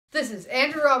This is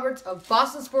Andrew Roberts of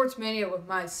Boston Sports Mania with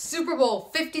my Super Bowl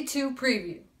 52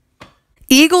 preview.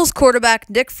 Eagles quarterback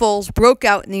Nick Foles broke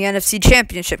out in the NFC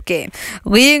Championship game,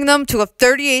 leading them to a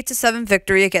 38-7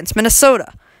 victory against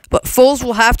Minnesota. But Foles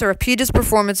will have to repeat his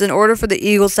performance in order for the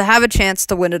Eagles to have a chance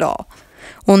to win it all.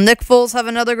 Will Nick Foles have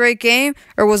another great game,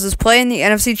 or was his play in the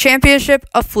NFC Championship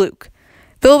a fluke?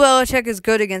 Bill Belichick is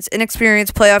good against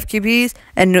inexperienced playoff QBs,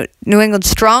 and New England's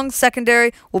strong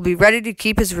secondary will be ready to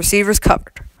keep his receivers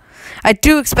covered. I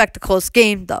do expect a close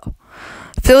game, though.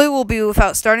 Philly will be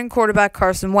without starting quarterback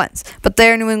Carson Wentz, but they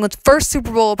are New England's first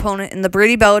Super Bowl opponent in the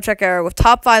Brady-Belichick era with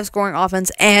top-5 scoring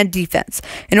offense and defense.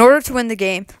 In order to win the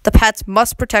game, the Pats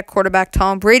must protect quarterback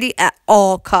Tom Brady at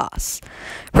all costs.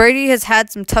 Brady has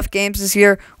had some tough games this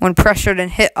year when pressured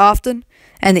and hit often,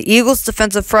 and the Eagles'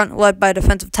 defensive front, led by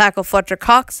defensive tackle Fletcher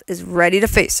Cox, is ready to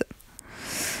face him.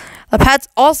 The Pats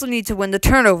also need to win the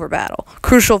turnover battle,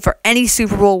 crucial for any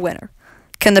Super Bowl winner.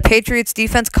 Can the Patriots'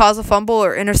 defense cause a fumble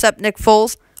or intercept Nick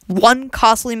Foles? One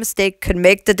costly mistake could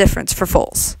make the difference for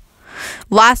Foles.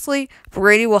 Lastly,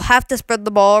 Brady will have to spread the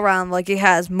ball around like he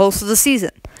has most of the season.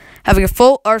 Having a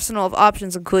full arsenal of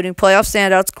options, including playoff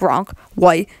standouts Gronk,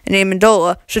 White, and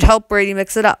Amendola, should help Brady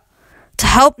mix it up. To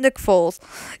help Nick Foles,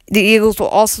 the Eagles will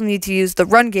also need to use the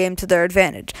run game to their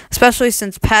advantage, especially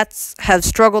since Pats have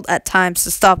struggled at times to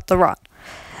stop the run.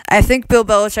 I think Bill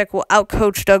Belichick will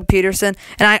outcoach Doug Peterson,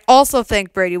 and I also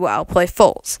think Brady will outplay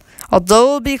Foles. Although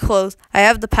it will be close, I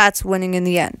have the Pats winning in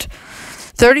the end,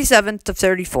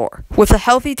 37-34, with a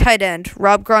healthy tight end,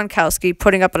 Rob Gronkowski,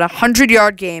 putting up a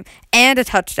 100-yard game and a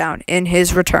touchdown in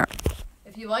his return.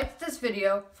 If you liked this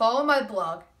video, follow my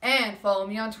blog and follow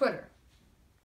me on Twitter.